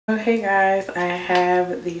Hey guys, I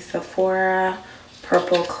have the Sephora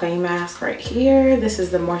purple clay mask right here. This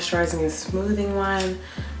is the moisturizing and smoothing one.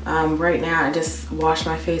 Right now I just washed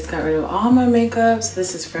my face, got rid of all my makeup, so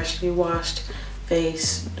this is freshly washed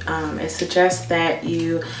face. It suggests that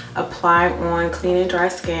you apply on clean and dry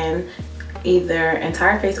skin, either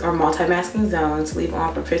entire face or multi-masking zones. Leave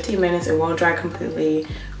on for 15 minutes. It won't dry completely.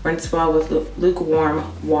 Rinse well with lukewarm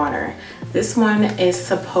water. This one is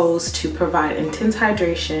supposed to provide intense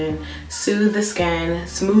hydration, soothe the skin,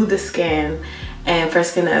 smooth the skin, and for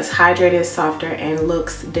skin that's hydrated, softer, and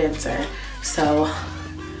looks denser. So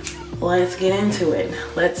let's get into it.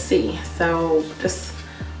 Let's see. So just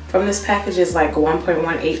from this package is like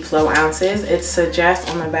 1.18 flow ounces. It suggests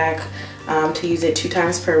on the back to use it 2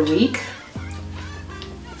 times per week.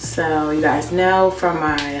 So you guys know from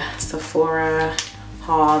my Sephora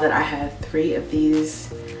haul that I have 3 of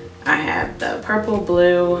these. I have the purple,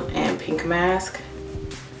 blue, and pink mask.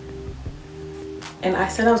 And I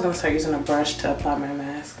said I was going to start using a brush to apply my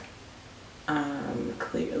mask.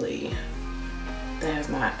 Clearly that has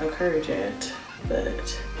not occurred yet,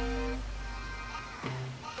 but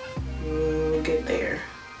we'll get there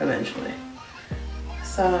eventually.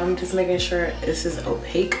 So I'm just making sure this is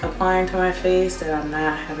opaque applying to my face, that I'm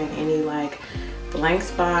not having any like blank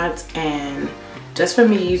spots. And just for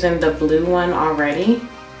me using the blue one already,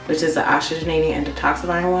 which is the oxygenating and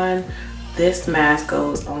detoxifying one, this mask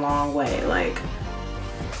goes a long way. Like,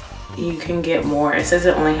 you can get more. It says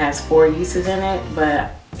it only has 4 uses in it,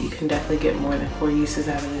 but you can definitely get more than 4 uses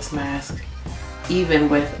out of this mask, even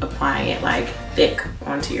with applying it like thick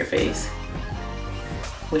onto your face,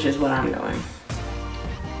 which is what I'm doing.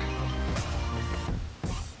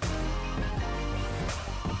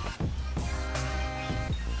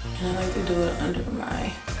 And I like to do it under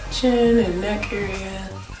my chin and neck area,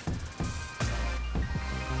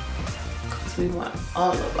 because we want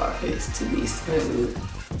all of our face to be smooth.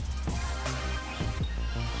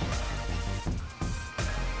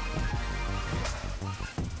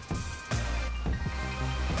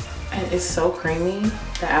 And it's so creamy.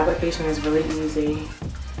 The application is really easy.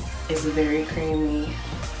 It's very creamy.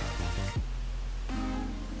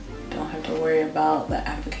 Don't have to worry about the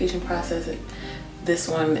application process. This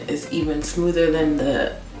one is even smoother than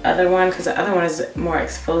the other one, because the other one is more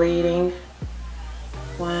exfoliating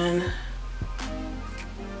one.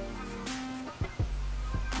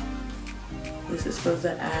 This is supposed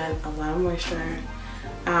to add a lot of moisture.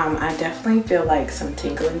 I definitely feel like some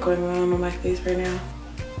tingling going on my face right now,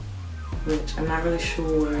 which I'm not really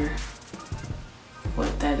sure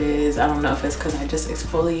what that is. I don't know if it's because I just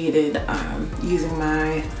exfoliated using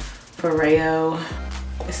my Foreo.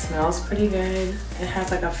 It smells pretty good. It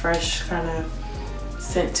has like a fresh kind of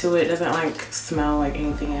scent to it. It doesn't like smell like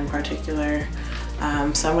anything in particular.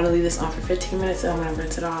 So I'm gonna leave this on for 15 minutes and I'm gonna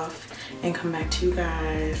rinse it off and come back to you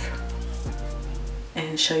guys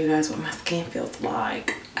and show you guys what my skin feels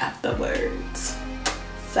like afterwards.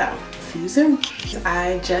 So see you soon.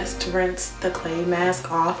 I just rinsed the clay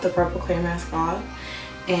mask off, the purple clay mask off,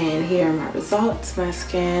 and here are my results. My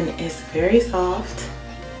skin is very soft.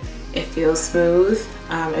 It feels smooth.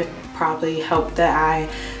 It probably helped that I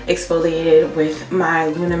exfoliated with my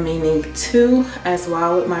Luna Mini 2 as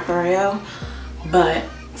well with my Foreo, but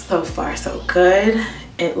so far so good.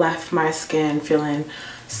 It left my skin feeling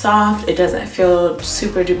soft. It doesn't feel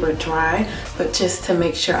super duper dry, but just to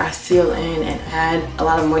make sure I seal in and add a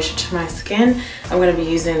lot of moisture to my skin, I'm going to be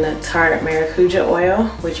using the Tarte Maracuja oil,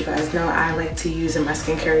 which you guys know I like to use in my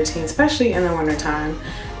skincare routine, especially in the winter time.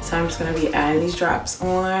 So I'm just going to be adding these drops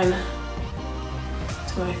on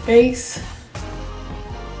to my face.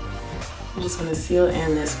 I'm just going to seal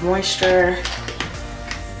in this moisture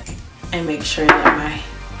and make sure that my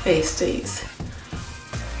face stays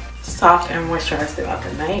soft and moisturized throughout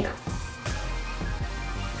the night.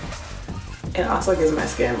 It also gives my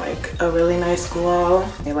skin like a really nice glow.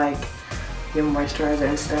 I like your moisturizer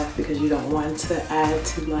and stuff because you don't want to add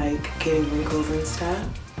to like getting wrinkles and stuff.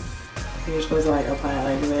 You're supposed to like apply it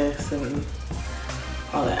like this and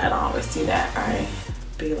all that. I don't always do that. I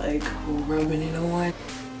be like rubbing it on.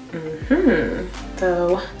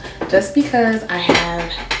 So just because I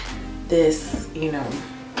have this, you know,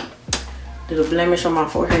 little blemish on my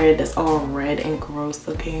forehead that's all red and gross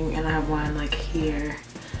looking, and I have one like here,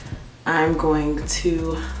 I'm going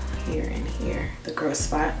to, here and here, the gross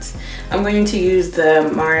spots, I'm going to use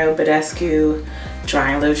the Mario Badescu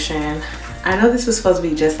drying lotion. I know this was supposed to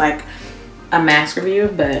be just like a mask review,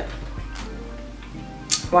 but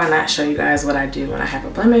why not show you guys what I do when I have a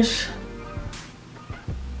blemish.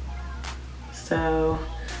 So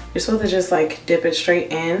you're supposed to just like dip it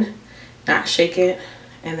straight in, not shake it,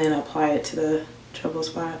 and then apply it to the trouble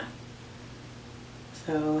spot.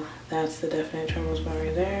 So that's the definite trouble spot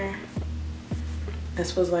right there. It's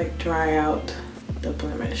supposed to like dry out the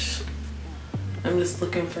blemish. I'm just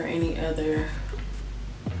looking for any other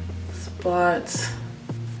spots.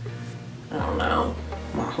 I don't know,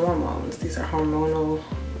 my hormones. These are hormonal,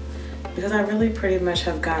 because I really pretty much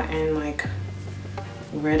have gotten like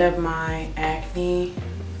rid of my acne.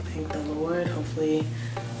 Thank the Lord. Hopefully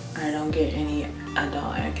I don't get any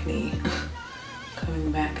adult acne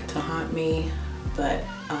coming back to haunt me. But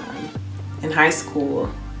in high school,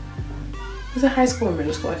 was it high school or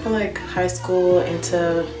middle school? I feel like high school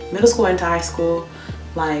into middle school into high school,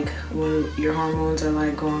 like when your hormones are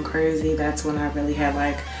like going crazy, that's when I really had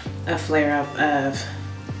like a flare up of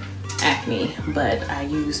acne. But I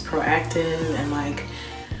used Proactive, and like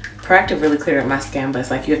Proactive really cleared up my skin, but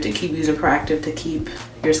it's like you have to keep using Proactive to keep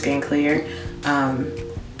your skin clear.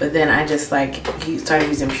 But then I just like started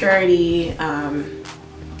using Purity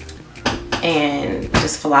and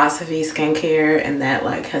just Philosophy skincare, and that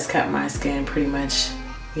like has kept my skin pretty much,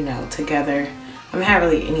 you know, together. I don't have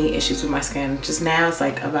really any issues with my skin. Just now it's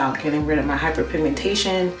like about getting rid of my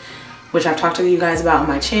hyperpigmentation, which I've talked to you guys about on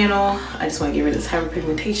my channel. I just want to get rid of this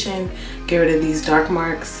hyperpigmentation, get rid of these dark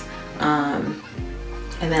marks, and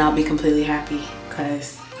then I'll be completely happy,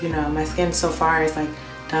 because you know my skin so far is like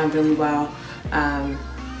done really well.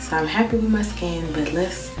 So I'm happy with my skin, but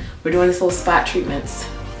we're doing this little spot treatments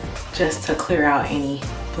just to clear out any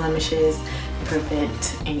blemishes,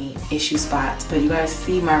 prevent any issue spots. But you guys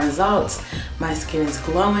see my results. My skin is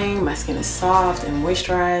glowing, my skin is soft and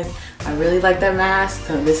moisturized. I really like that mask,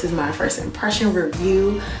 so this is my first impression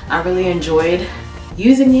review. I really enjoyed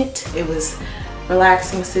using it. It was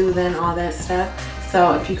relaxing, soothing, all that stuff.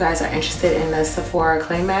 So if you guys are interested in the Sephora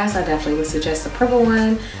clay mask, I definitely would suggest the purple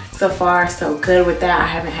one. So far so good with that. I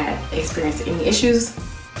haven't had experienced any issues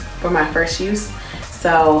for my first use,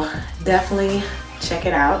 so definitely check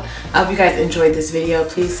it out. I hope you guys enjoyed this video.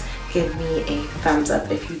 Please give me a thumbs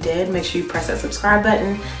up if you did. Make sure you press that subscribe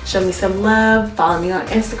button, show me some love, follow me on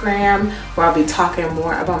Instagram, where I'll be talking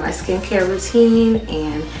more about my skincare routine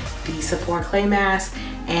and the Sephora clay mask,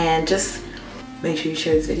 and just make sure you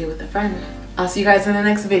share this video with a friend. I'll see you guys in the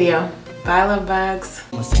next video. Bye, love bugs.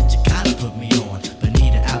 You gotta put me on,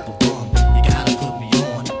 Bonita Apple Bomb. You gotta put me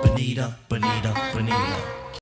on, Bonita.